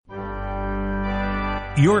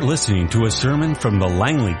You're listening to a sermon from the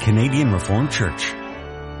Langley Canadian Reformed Church.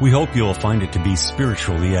 We hope you'll find it to be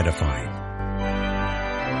spiritually edifying.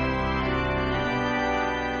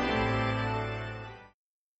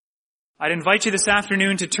 I'd invite you this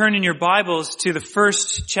afternoon to turn in your Bibles to the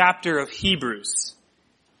first chapter of Hebrews.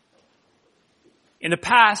 In the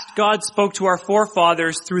past, God spoke to our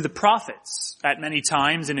forefathers through the prophets at many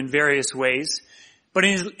times and in various ways. But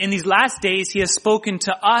in these last days, He has spoken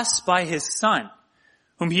to us by His Son,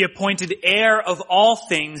 whom He appointed heir of all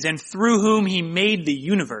things and through whom He made the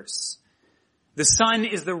universe. The Son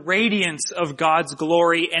is the radiance of God's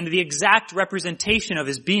glory and the exact representation of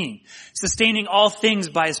His being, sustaining all things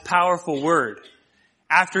by His powerful word.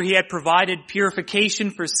 After He had provided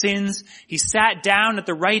purification for sins, He sat down at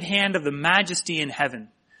the right hand of the Majesty in heaven.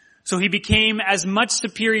 So He became as much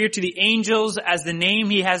superior to the angels as the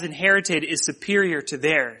name He has inherited is superior to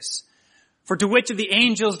theirs. For to which of the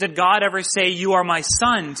angels did God ever say, "You are my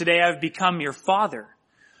son, today I have become your father"?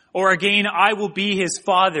 Or again, "I will be his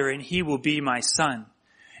father and he will be my son"?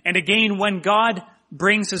 And again, when God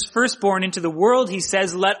brings his firstborn into the world, He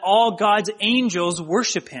says, "Let all God's angels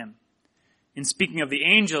worship him." In speaking of the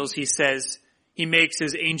angels, He says, He makes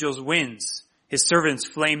his angels winds, his servants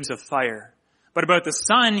flames of fire. But about the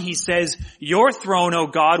Son, He says, "Your throne, O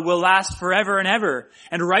God, will last forever and ever,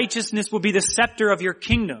 and righteousness will be the scepter of your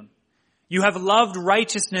kingdom. You have loved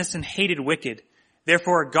righteousness and hated wicked.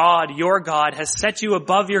 Therefore God, your God, has set you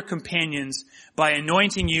above your companions by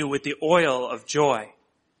anointing you with the oil of joy."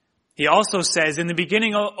 He also says, "In the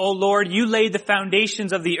beginning, O Lord, you laid the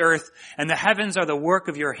foundations of the earth, and the heavens are the work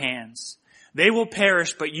of your hands. They will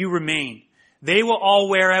perish, but you remain. They will all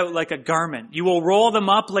wear out like a garment. You will roll them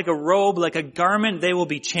up like a robe, like a garment they will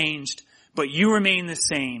be changed. But you remain the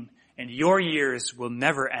same, and your years will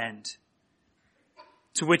never end."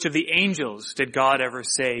 To which of the angels did God ever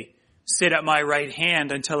say, "Sit at my right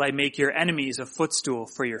hand until I make your enemies a footstool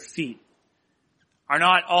for your feet"? Are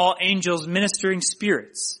not all angels ministering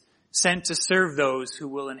spirits sent to serve those who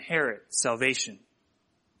will inherit salvation?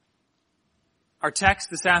 Our text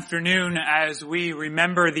this afternoon, as we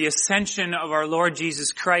remember the ascension of our Lord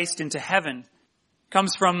Jesus Christ into heaven,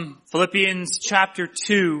 comes from Philippians chapter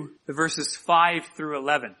 2, the verses 5 through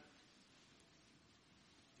 11.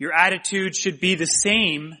 Your attitude should be the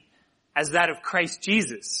same as that of Christ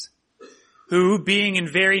Jesus, who, being in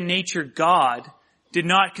very nature God, did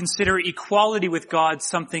not consider equality with God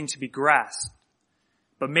something to be grasped,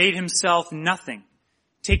 but made Himself nothing,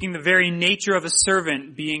 taking the very nature of a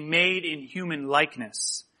servant, being made in human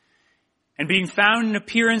likeness. And being found in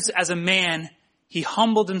appearance as a man, He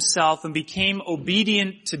humbled Himself and became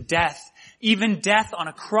obedient to death, even death on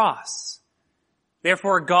a cross.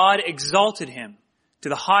 Therefore God exalted Him to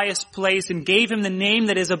the highest place and gave Him the name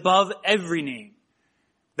that is above every name,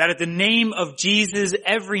 that at the name of Jesus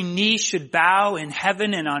every knee should bow in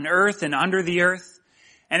heaven and on earth and under the earth,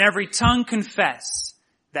 and every tongue confess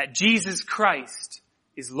that Jesus Christ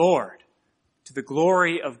is Lord, to the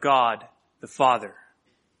glory of God the Father.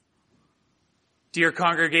 Dear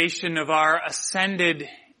congregation of our ascended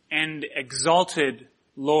and exalted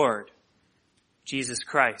Lord, Jesus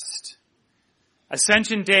Christ,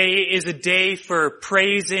 Ascension Day is a day for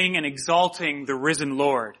praising and exalting the risen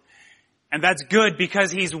Lord. And that's good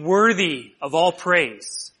because He's worthy of all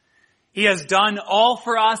praise. He has done all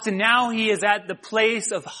for us, and now He is at the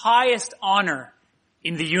place of highest honor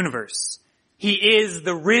in the universe. He is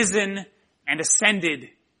the risen and ascended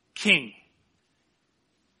King.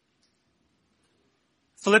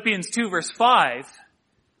 Philippians 2 verse 5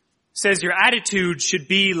 says your attitude should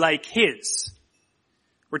be like His.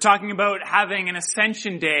 We're talking about having an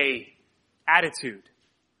Ascension Day attitude.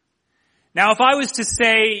 Now, if I was to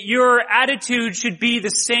say your attitude should be the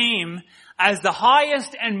same as the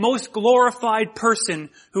highest and most glorified person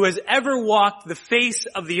who has ever walked the face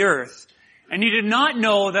of the earth, and you did not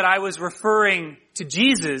know that I was referring to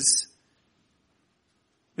Jesus,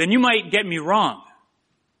 then you might get me wrong.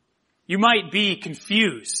 You might be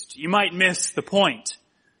confused. You might miss the point.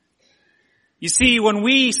 You see, when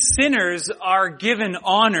we sinners are given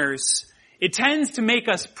honors, it tends to make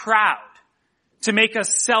us proud, to make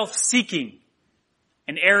us self-seeking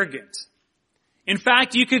and arrogant. In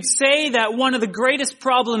fact, you could say that one of the greatest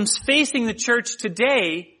problems facing the church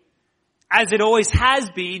today, as it always has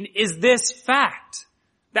been, is this fact,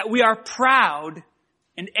 that we are proud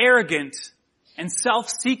and arrogant and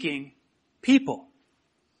self-seeking people.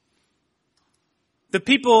 The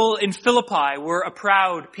people in Philippi were a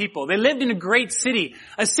proud people. They lived in a great city,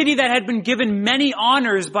 a city that had been given many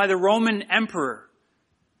honors by the Roman emperor.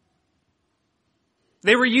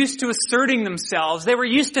 They were used to asserting themselves. They were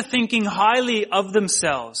used to thinking highly of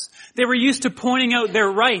themselves. They were used to pointing out their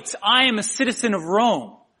rights. I am a citizen of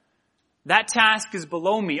Rome. That task is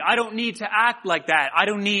below me. I don't need to act like that. I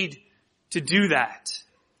don't need to do that.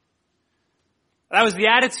 That was the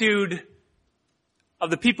attitude of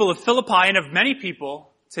the people of Philippi and of many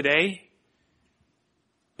people today.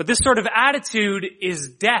 But this sort of attitude is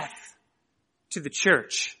death to the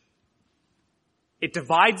church. It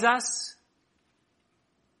divides us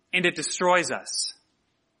and it destroys us.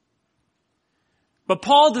 But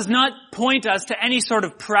Paul does not point us to any sort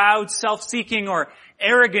of proud, self-seeking, or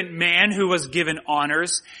arrogant man who was given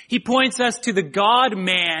honors. He points us to the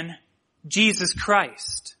God-man, Jesus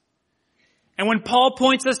Christ. And when Paul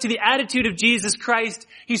points us to the attitude of Jesus Christ,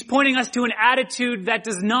 he's pointing us to an attitude that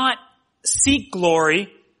does not seek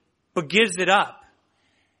glory, but gives it up.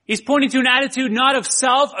 He's pointing to an attitude not of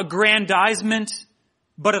self-aggrandizement,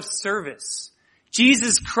 but of service.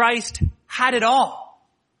 Jesus Christ had it all,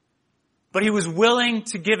 but he was willing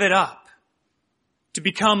to give it up, to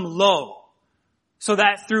become low, so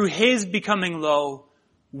that through his becoming low,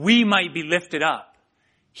 we might be lifted up.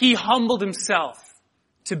 He humbled himself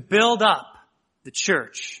to build up the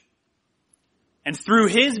church. And through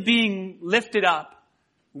his being lifted up,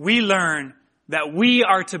 we learn that we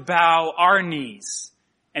are to bow our knees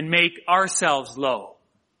and make ourselves low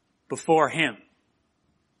before him.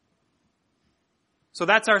 So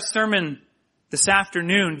that's our sermon this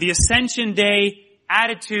afternoon, the Ascension Day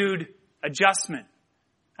attitude adjustment.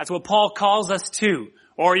 That's what Paul calls us to.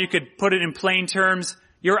 Or you could put it in plain terms,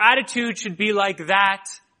 your attitude should be like that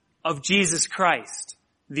of Jesus Christ,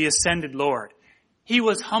 the ascended Lord. He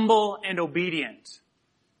was humble and obedient,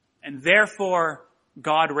 and therefore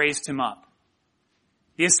God raised him up.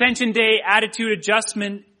 The Ascension Day attitude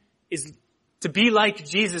adjustment is to be like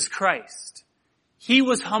Jesus Christ. He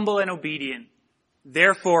was humble and obedient,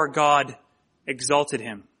 therefore God exalted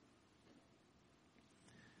him.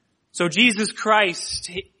 So Jesus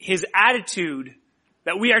Christ, his attitude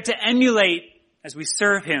that we are to emulate as we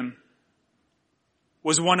serve him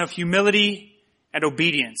was one of humility and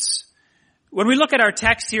obedience. When we look at our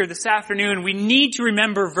text here this afternoon, we need to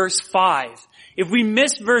remember verse 5. If we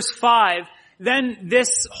miss verse 5, then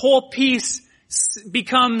this whole piece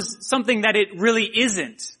becomes something that it really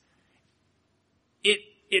isn't.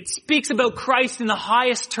 It speaks about Christ in the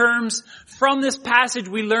highest terms. From this passage,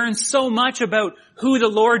 we learn so much about who the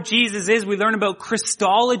Lord Jesus is. We learn about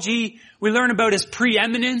Christology. We learn about his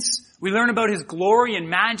preeminence. We learn about his glory and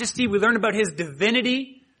majesty. We learn about his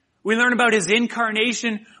divinity. We learn about his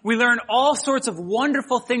incarnation. We learn all sorts of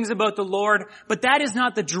wonderful things about the Lord, but that is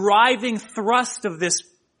not the driving thrust of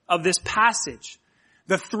this passage.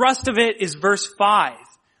 The thrust of it is verse 5.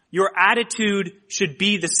 Your attitude should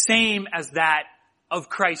be the same as that of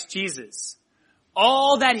Christ Jesus.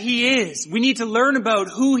 All that he is. We need to learn about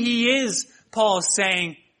who he is, Paul is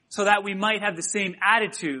saying, so that we might have the same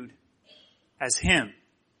attitude as him.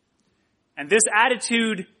 And this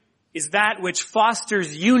attitude is that which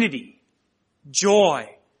fosters unity, joy,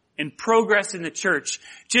 and progress in the church.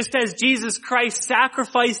 Just as Jesus Christ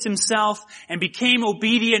sacrificed himself and became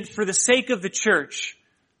obedient for the sake of the church,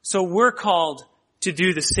 so we're called to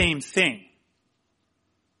do the same thing.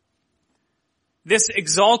 This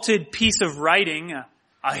exalted piece of writing,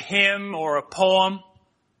 a hymn or a poem,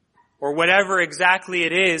 or whatever exactly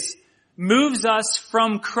it is, moves us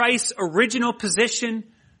from Christ's original position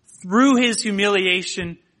through his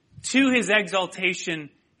humiliation to his exaltation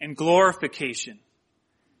and glorification.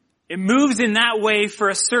 It moves in that way for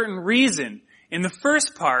a certain reason. In the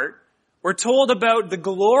first part, we're told about the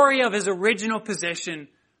glory of his original position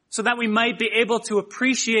so that we might be able to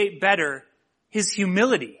appreciate better his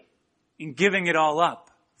humility in giving it all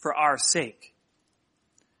up for our sake.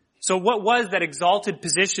 So what was that exalted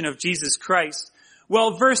position of Jesus Christ?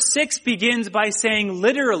 Well, verse 6 begins by saying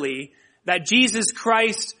literally that Jesus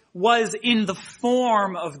Christ was in the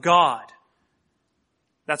form of God.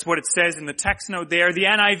 That's what it says in the text note there. The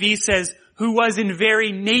NIV says, who was in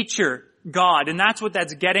very nature God. And that's what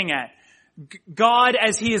that's getting at. God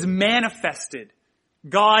as he is manifested.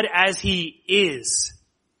 God as he is.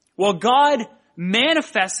 Well, God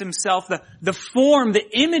manifests himself, the form,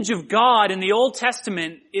 the image of God in the Old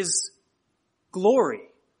Testament is glory.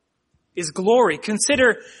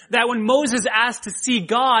 Consider that when Moses asked to see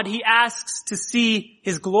God, he asks to see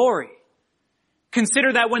his glory.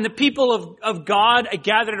 Consider that when the people of God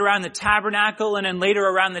gathered around the tabernacle and then later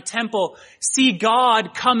around the temple see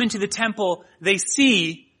God come into the temple, they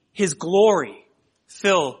see his glory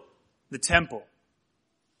fill the temple.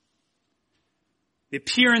 The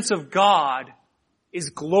appearance of God is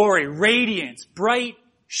glory, radiance, bright,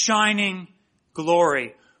 shining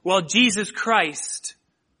glory, while Jesus Christ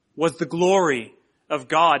was the glory of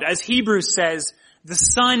God. As Hebrews says, the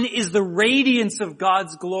Son is the radiance of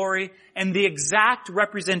God's glory and the exact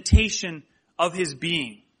representation of his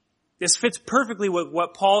being. This fits perfectly with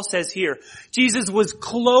what Paul says here. Jesus was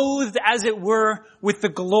clothed, as it were, with the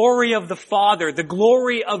glory of the Father, the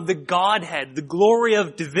glory of the Godhead, the glory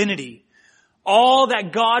of divinity. All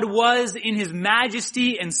that God was in his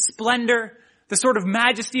majesty and splendor, the sort of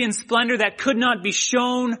majesty and splendor that could not be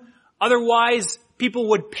shown, otherwise people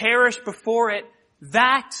would perish before it,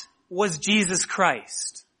 that was Jesus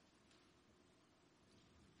Christ.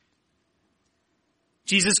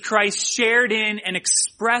 Jesus Christ shared in and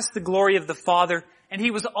expressed the glory of the Father, and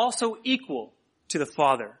he was also equal to the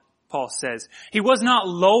Father, Paul says. He was not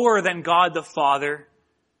lower than God the Father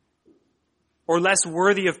or less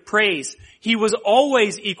worthy of praise. He was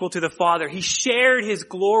always equal to the Father. He shared his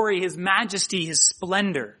glory, his majesty, his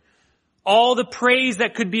splendor. All the praise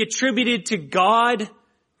that could be attributed to God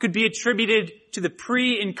could be attributed to the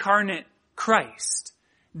pre-incarnate Christ.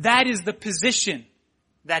 That is the position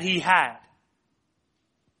that he had.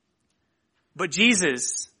 But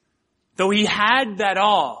Jesus, though he had that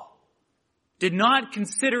all, did not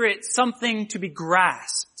consider it something to be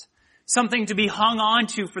grasped, something to be hung on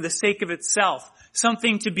to for the sake of itself,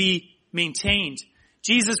 something to be maintained.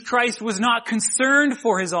 Jesus Christ was not concerned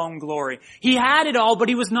for his own glory. He had it all, but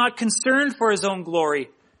he was not concerned for his own glory.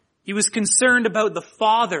 He was concerned about the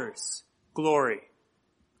Father's glory.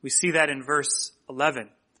 We see that in verse 11.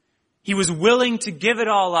 He was willing to give it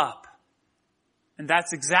all up. And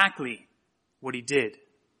that's exactly what he did.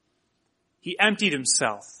 He emptied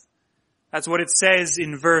himself. That's what it says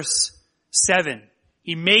in verse 7.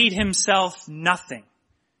 He made himself nothing,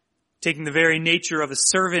 taking the very nature of a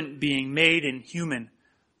servant, being made in human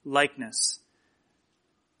likeness.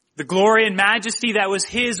 The glory and majesty that was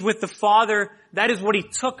his with the Father, that is what he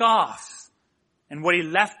took off and what he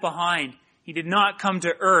left behind. He did not come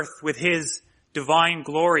to earth with his divine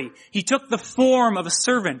glory. He took the form of a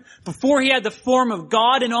servant. Before he had the form of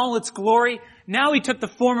God in all its glory, now he took the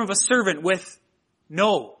form of a servant with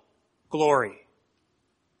no glory.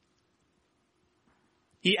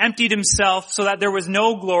 He emptied himself so that there was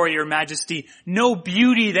no glory or majesty, no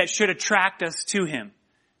beauty that should attract us to him,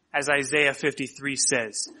 as Isaiah 53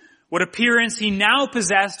 says. What appearance he now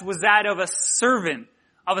possessed was that of a servant,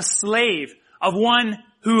 of a slave, of one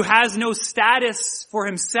who has no status for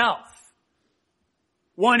himself.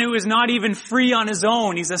 One who is not even free on his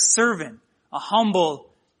own. He's a servant, a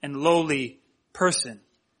humble and lowly person.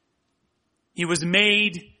 He was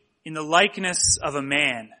made in the likeness of a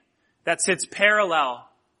man. That sits parallel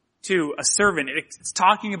to a servant. It's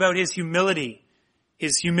talking about his humility,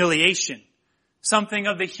 his humiliation. Something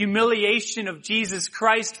of the humiliation of Jesus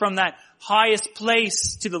Christ from that highest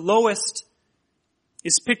place to the lowest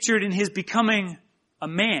is pictured in his becoming a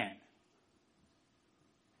man.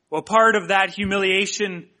 Well, part of that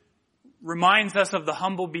humiliation reminds us of the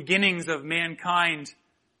humble beginnings of mankind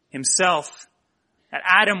himself. That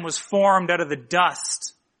Adam was formed out of the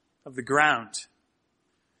dust of the ground.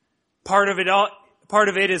 Part of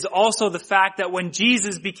it is also the fact that when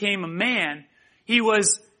Jesus became a man, he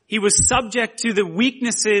was subject to the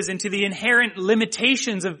weaknesses and to the inherent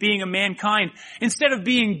limitations of being a mankind. Instead of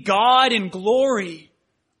being God in glory,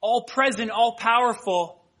 all present, all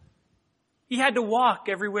powerful, he had to walk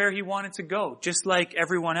everywhere he wanted to go, just like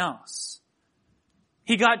everyone else.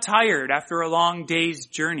 He got tired after a long day's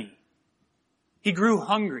journey. He grew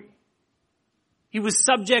hungry. He was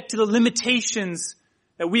subject to the limitations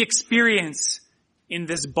that we experience in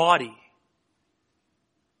this body.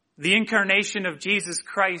 The incarnation of Jesus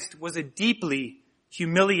Christ was a deeply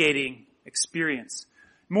humiliating experience.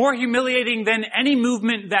 More humiliating than any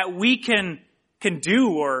movement that we can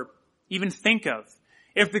do or even think of.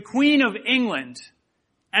 If the Queen of England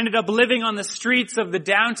ended up living on the streets of the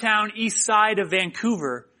downtown east side of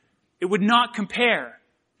Vancouver, it would not compare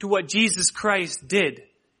to what Jesus Christ did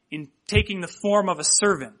in taking the form of a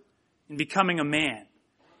servant and becoming a man.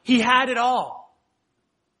 He had it all,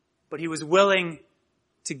 but he was willing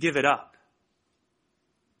to give it up.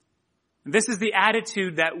 And this is the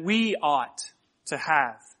attitude that we ought to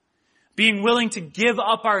have. Being willing to give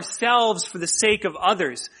up ourselves for the sake of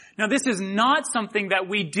others. Now, this is not something that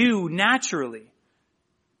we do naturally.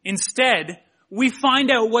 Instead, we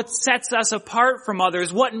find out what sets us apart from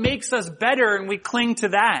others, what makes us better, and we cling to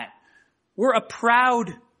that. We're a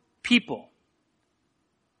proud people.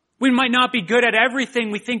 We might not be good at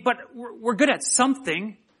everything we think, but we're good at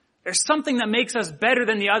something. There's something that makes us better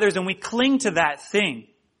than the others, and we cling to that thing.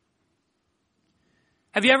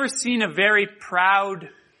 Have you ever seen a very proud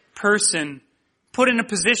person put in a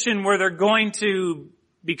position where they're going to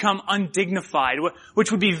become undignified,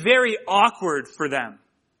 which would be very awkward for them.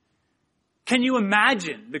 Can you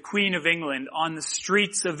imagine the Queen of England on the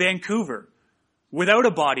streets of Vancouver without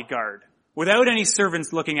a bodyguard, without any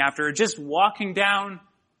servants looking after her, just walking down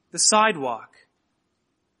the sidewalk?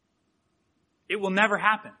 It will never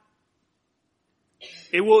happen.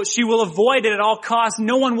 She will avoid it at all costs.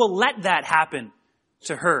 No one will let that happen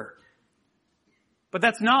to her. But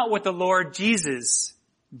that's not what the Lord Jesus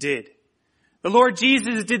did. The Lord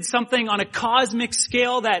Jesus did something on a cosmic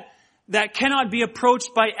scale that cannot be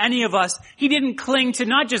approached by any of us. He didn't cling to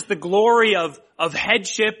not just the glory of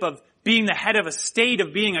headship, of being the head of a state,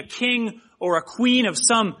 of being a king or a queen of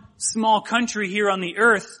some small country here on the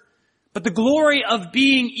earth, but the glory of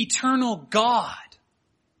being eternal God.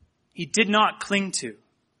 He did not cling to.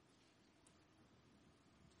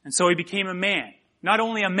 And so he became a man. Not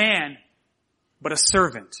only a man, but a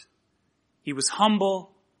servant. He was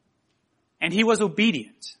humble and he was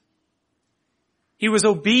obedient. He was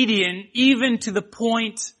obedient even to the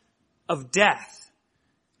point of death.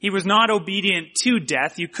 He was not obedient to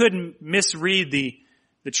death. You couldn't misread the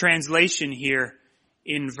translation here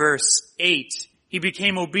in verse 8. He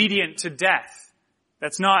became obedient to death.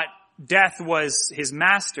 That's not death was his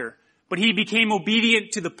master, but he became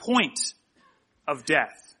obedient to the point of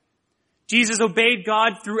death. Jesus obeyed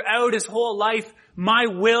God throughout his whole life. My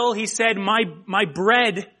will, he said, my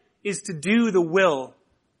bread is to do the will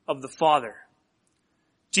of the Father.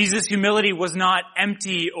 Jesus' humility was not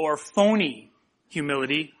empty or phony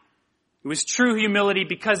humility. It was true humility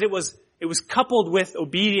because it was coupled with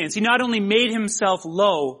obedience. He not only made himself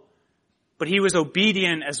low, but he was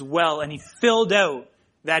obedient as well, and he filled out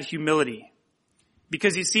that humility.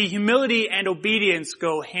 Because you see, humility and obedience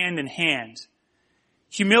go hand in hand.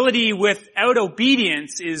 Humility without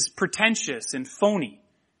obedience is pretentious and phony.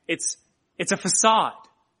 It's a facade.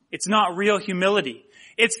 It's not real humility.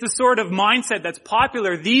 It's the sort of mindset that's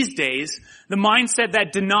popular these days, the mindset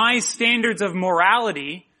that denies standards of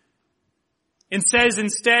morality and says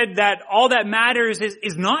instead that all that matters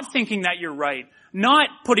is not thinking that you're right, not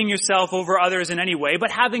putting yourself over others in any way,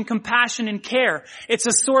 but having compassion and care. It's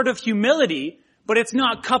a sort of humility, but it's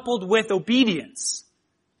not coupled with obedience.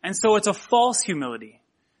 And so it's a false humility.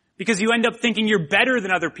 Because you end up thinking you're better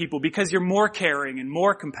than other people because you're more caring and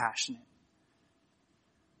more compassionate.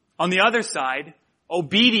 On the other side,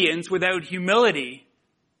 obedience without humility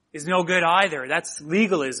is no good either. That's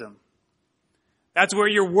legalism. That's where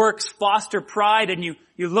your works foster pride and you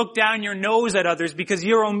look down your nose at others because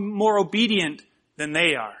you're more obedient than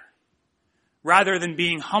they are. Rather than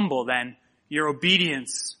being humble, then, your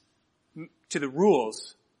obedience to the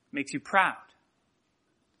rules makes you proud.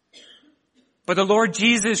 But the Lord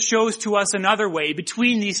Jesus shows to us another way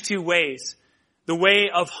between these two ways, the way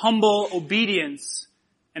of humble obedience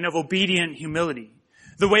and of obedient humility,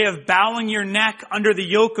 the way of bowing your neck under the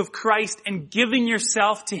yoke of Christ and giving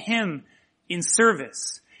yourself to him in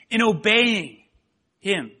service, in obeying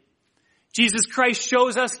him. Jesus Christ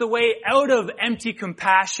shows us the way out of empty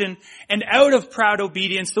compassion and out of proud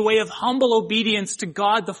obedience, the way of humble obedience to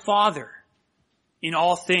God the Father in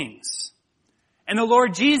all things. And the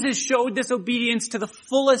Lord Jesus showed this obedience to the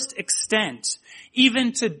fullest extent,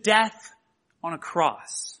 even to death on a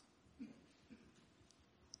cross.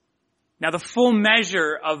 Now the full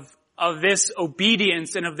measure of this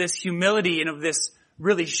obedience and of this humility and of this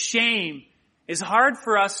really shame is hard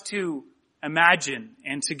for us to imagine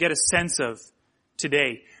and to get a sense of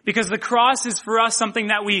today. Because the cross is for us something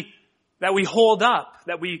that we hold up,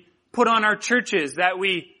 that we put on our churches, that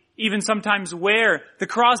we even sometimes wear. The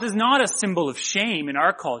cross is not a symbol of shame in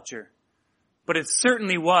our culture, but it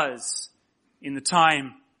certainly was in the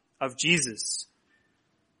time of Jesus.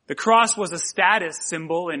 The cross was a status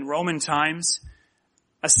symbol in Roman times,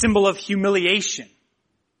 a symbol of humiliation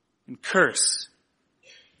and curse.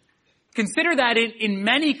 Consider that in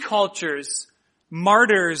many cultures,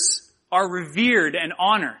 martyrs are revered and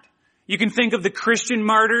honored. You can think of the Christian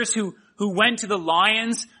martyrs who went to the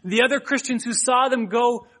lions. The other Christians who saw them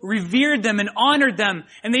go revered them and honored them.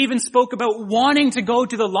 And they even spoke about wanting to go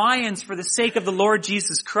to the lions for the sake of the Lord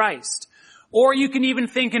Jesus Christ. Or you can even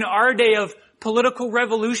think in our day of political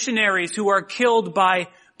revolutionaries who are killed by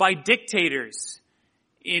dictators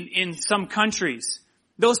in some countries.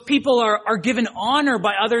 Those people are given honor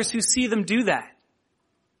by others who see them do that.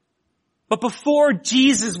 But before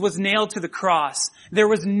Jesus was nailed to the cross, there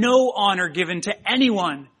was no honor given to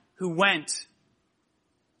anyone who went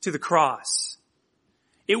to the cross.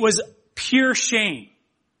 It was pure shame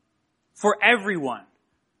for everyone.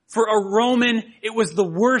 For a Roman, it was the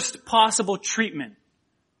worst possible treatment.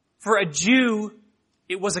 For a Jew,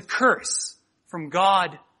 it was a curse. from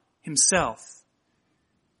God himself.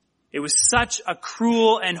 It was such a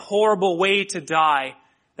cruel and horrible way to die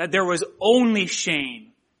that there was only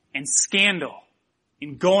shame and scandal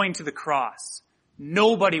in going to the cross.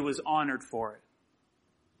 Nobody was honored for it.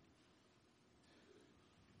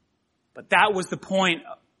 But that was the point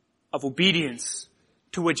of obedience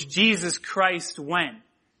to which Jesus Christ went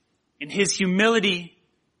in his humility,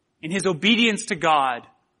 in his obedience to God,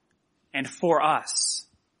 and for us.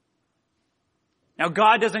 Now,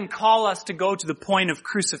 God doesn't call us to go to the point of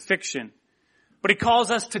crucifixion, but he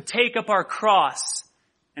calls us to take up our cross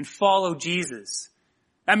and follow Jesus.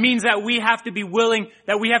 That means that we have to be willing,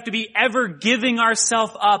 that we have to be ever giving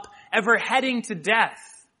ourselves up, ever heading to death,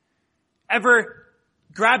 ever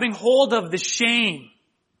grabbing hold of the shame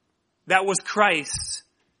that was Christ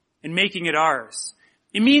and making it ours.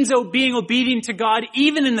 It means being obedient to God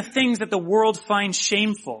even in the things that the world finds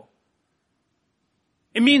shameful.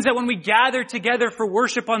 It means that when we gather together for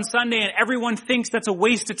worship on Sunday and everyone thinks that's a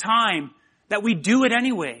waste of time, that we do it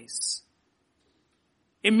anyways.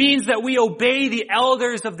 It means that we obey the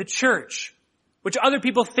elders of the church, which other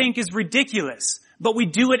people think is ridiculous, but we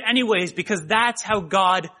do it anyways because that's how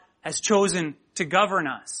God has chosen to govern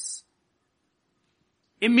us.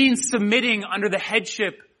 It means submitting under the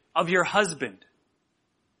headship of your husband.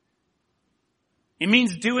 It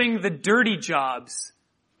means doing the dirty jobs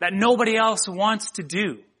that nobody else wants to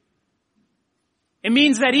do. It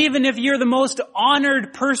means that even if you're the most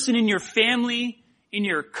honored person in your family, in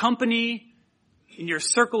your company, in your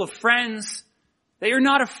circle of friends, that you're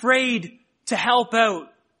not afraid to help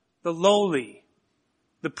out the lowly,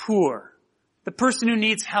 the poor, the person who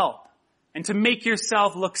needs help, and to make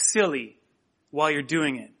yourself look silly while you're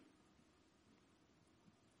doing it.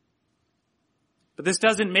 But this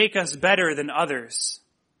doesn't make us better than others,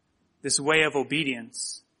 this way of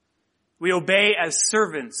obedience. We obey as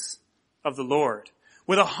servants of the Lord.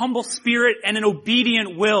 With a humble spirit and an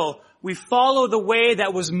obedient will, we follow the way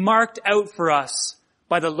that was marked out for us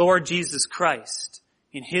by the Lord Jesus Christ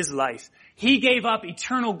in his life. He gave up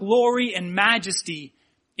eternal glory and majesty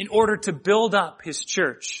in order to build up his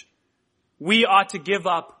church. We ought to give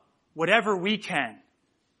up whatever we can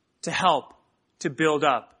to help to build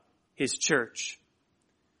up his church.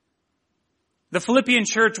 The Philippian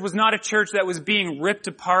church was not a church that was being ripped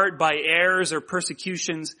apart by errors or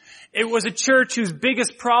persecutions. It was a church whose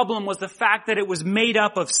biggest problem was the fact that it was made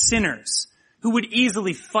up of sinners who would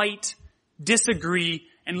easily fight, disagree,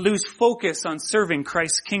 and lose focus on serving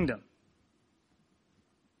Christ's kingdom.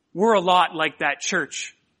 We're a lot like that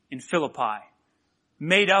church in Philippi,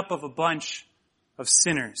 made up of a bunch of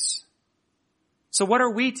sinners. So what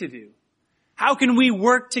are we to do? How can we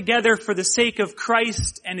work together for the sake of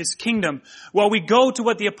Christ and his kingdom? Well, we go to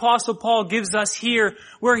what the Apostle Paul gives us here,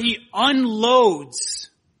 where he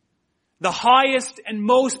unloads the highest and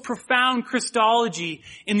most profound Christology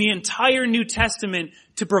in the entire New Testament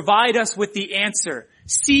to provide us with the answer.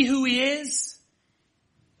 See who he is?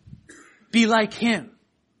 Be like him.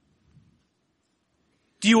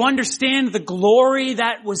 Do you understand the glory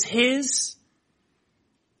that was his?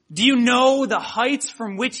 Do you know the heights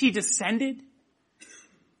from which he descended?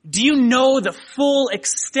 Do you know the full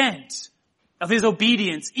extent of his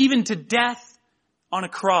obedience, even to death on a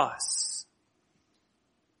cross?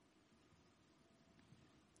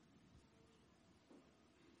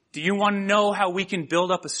 Do you want to know how we can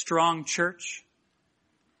build up a strong church?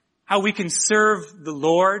 How we can serve the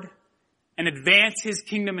Lord and advance his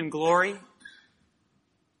kingdom and glory?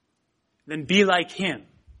 Then be like him,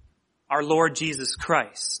 our Lord Jesus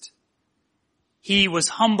Christ. He was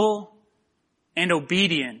humble and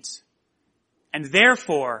obedient, and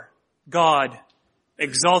therefore God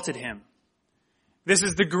exalted him. This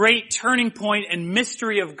is the great turning point and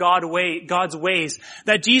mystery of God's ways,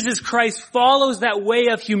 that Jesus Christ follows that way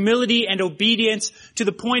of humility and obedience to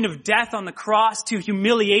the point of death on the cross, to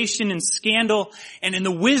humiliation and scandal, and in the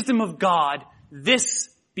wisdom of God, this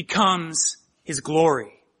becomes his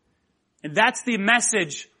glory. And that's the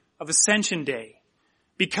message of Ascension Day.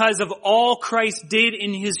 Because of all Christ did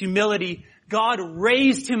in his humility, God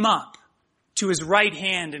raised him up to his right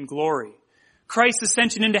hand in glory. Christ's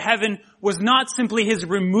ascension into heaven was not simply his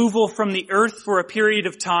removal from the earth for a period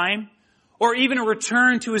of time, or even a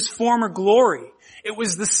return to his former glory. It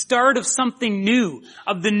was the start of something new,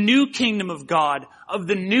 of the new kingdom of God, of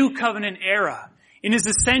the new covenant era. In his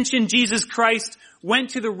ascension, Jesus Christ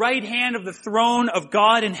went to the right hand of the throne of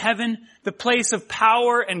God in heaven, the place of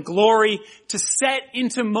power and glory, to set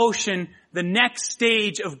into motion the next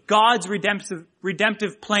stage of God's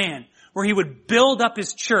redemptive plan, where he would build up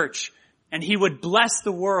his church and he would bless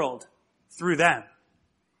the world through them.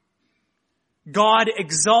 God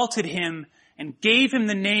exalted him and gave him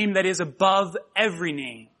the name that is above every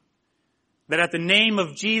name, that at the name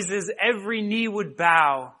of Jesus every knee would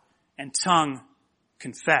bow and tongue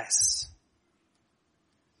confess.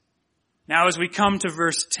 Now as we come to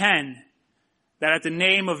verse 10, that at the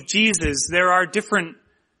name of Jesus there are different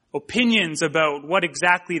opinions about what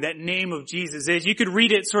exactly that name of Jesus is. You could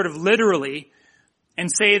read it sort of literally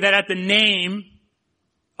and say that at the name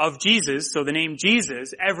of Jesus, so the name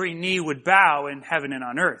Jesus, every knee would bow in heaven and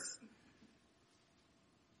on earth.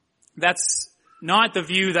 That's not the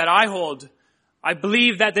view that I hold. I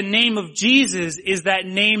believe that the name of Jesus is that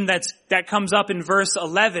name that comes up in verse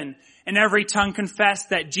 11, and every tongue confess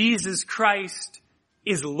that Jesus Christ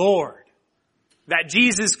is Lord, that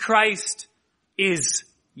Jesus Christ is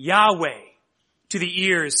Yahweh to the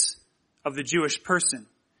ears of the Jewish person.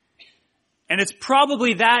 And it's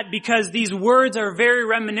probably that because these words are very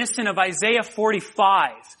reminiscent of Isaiah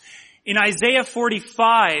 45. In Isaiah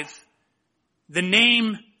 45, the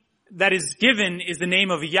name that is given is the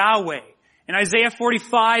name of Yahweh. In Isaiah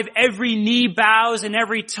 45, every knee bows and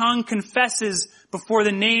every tongue confesses before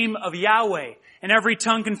the name of Yahweh. And every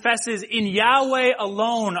tongue confesses in Yahweh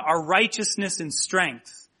alone are righteousness and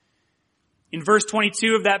strength. In verse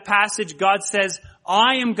 22 of that passage, God says,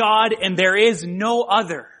 I am God and there is no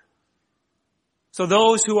other. So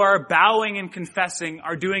those who are bowing and confessing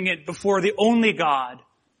are doing it before the only God,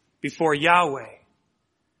 before Yahweh.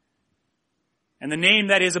 And the name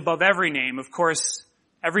that is above every name, of course,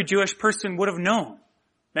 every Jewish person would have known.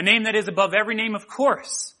 The name that is above every name, of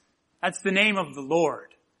course, that's the name of the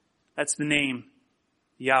Lord. That's the name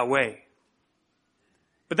Yahweh.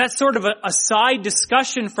 But that's sort of a side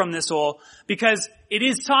discussion from this all, because it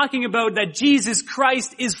is talking about that Jesus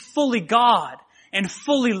Christ is fully God and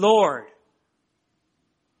fully Lord.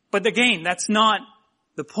 But again, that's not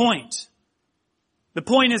the point. The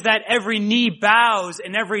point is that every knee bows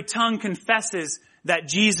and every tongue confesses that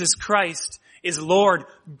Jesus Christ is Lord.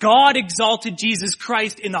 God exalted Jesus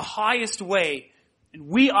Christ in the highest way, and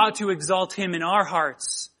we ought to exalt him in our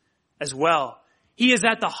hearts as well. He is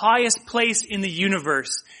at the highest place in the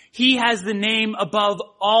universe. He has the name above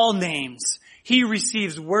all names. He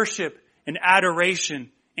receives worship and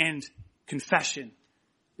adoration and confession.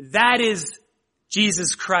 That is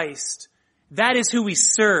Jesus Christ. That is who we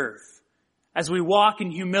serve as we walk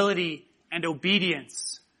in humility and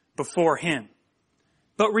obedience before him.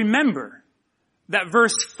 But remember that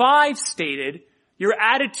verse 5 stated, your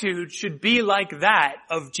attitude should be like that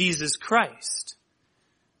of Jesus Christ.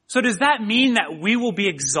 So does that mean that we will be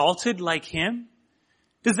exalted like him?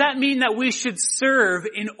 Does that mean that we should serve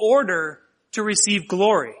in order to receive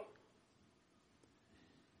glory?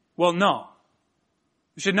 Well, no.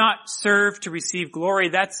 We should not serve to receive glory.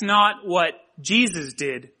 That's not what Jesus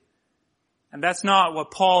did. And that's not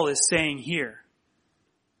what Paul is saying here.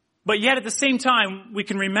 But yet at the same time, we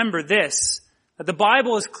can remember this, that the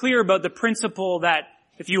Bible is clear about the principle that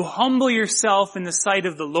if you humble yourself in the sight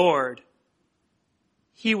of the Lord,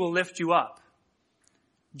 he will lift you up.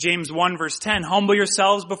 James 1 verse 10, humble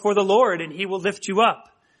yourselves before the Lord and he will lift you up.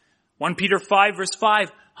 1 Peter 5 verse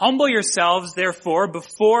 5, humble yourselves therefore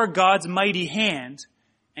before God's mighty hand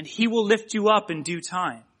and he will lift you up in due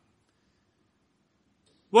time.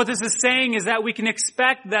 What this is saying is that we can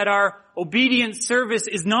expect that our obedient service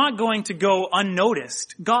is not going to go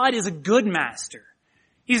unnoticed. God is a good master.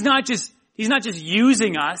 He's not just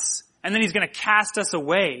using us and then he's going to cast us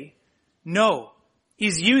away. No.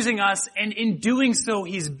 He's using us, and in doing so,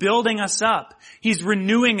 he's building us up. He's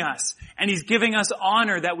renewing us, and he's giving us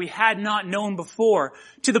honor that we had not known before,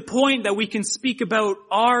 to the point that we can speak about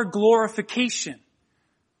our glorification.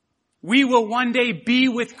 We will one day be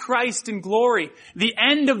with Christ in glory. The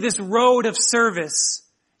end of this road of service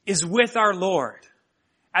is with our Lord.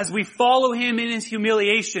 As we follow him in his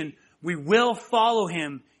humiliation, we will follow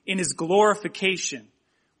him in his glorification.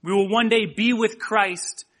 We will one day be with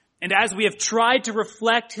Christ. And as we have tried to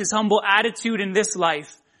reflect his humble attitude in this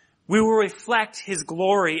life, we will reflect his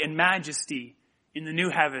glory and majesty in the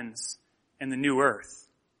new heavens and the new earth.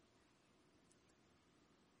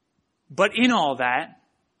 But in all that,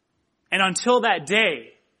 and until that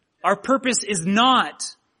day, our purpose is not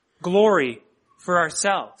glory for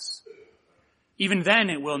ourselves. Even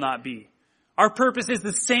then it will not be. Our purpose is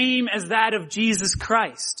the same as that of Jesus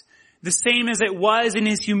Christ. The same as it was in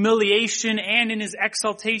his humiliation and in his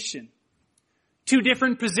exaltation. Two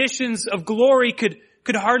different positions of glory could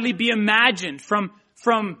hardly be imagined,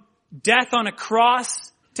 from death on a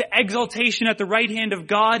cross to exaltation at the right hand of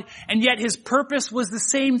God, and yet his purpose was the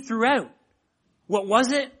same throughout. What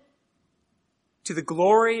was it? To the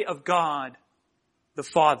glory of God the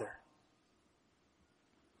Father.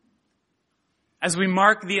 As we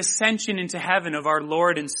mark the ascension into heaven of our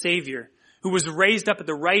Lord and Savior, who was raised up at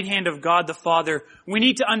the right hand of God the Father, we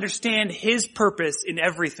need to understand his purpose in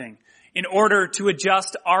everything in order to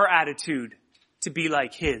adjust our attitude to be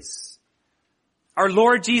like his. Our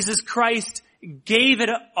Lord Jesus Christ gave it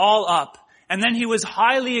all up, and then he was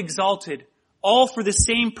highly exalted, all for the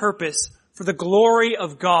same purpose, for the glory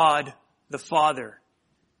of God the Father.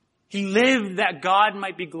 He lived that God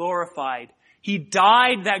might be glorified. He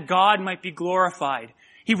died that God might be glorified.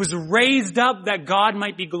 He was raised up that God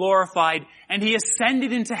might be glorified, and he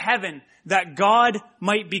ascended into heaven that God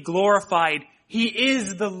might be glorified. He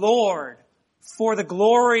is the Lord for the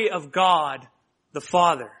glory of God the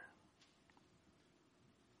Father.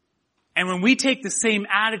 And when we take the same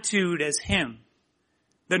attitude as him,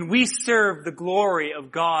 then we serve the glory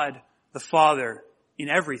of God the Father in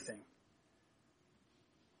everything.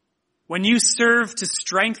 When you serve to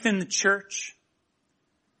strengthen the church,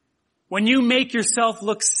 when you make yourself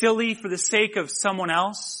look silly for the sake of someone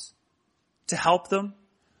else to help them,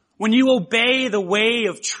 when you obey the way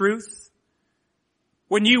of truth,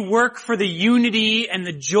 when you work for the unity and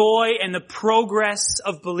the joy and the progress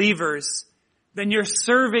of believers, then you're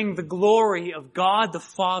serving the glory of God the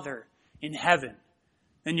Father in heaven.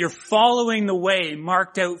 Then you're following the way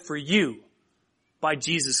marked out for you by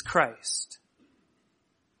Jesus Christ.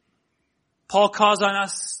 Paul calls on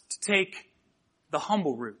us to take the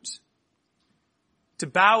humble route, to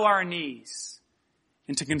bow our knees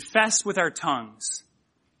and to confess with our tongues,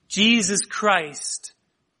 Jesus Christ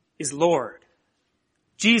is Lord.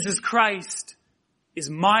 Jesus Christ is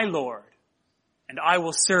my Lord, and I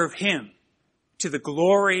will serve him to the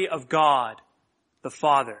glory of God the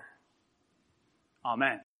Father.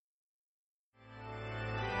 Amen.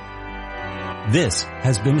 This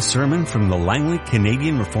has been a sermon from the Langley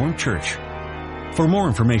Canadian Reformed Church. For more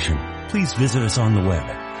information, please visit us on the web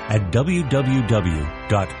at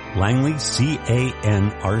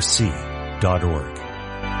www.langleycanrc.org.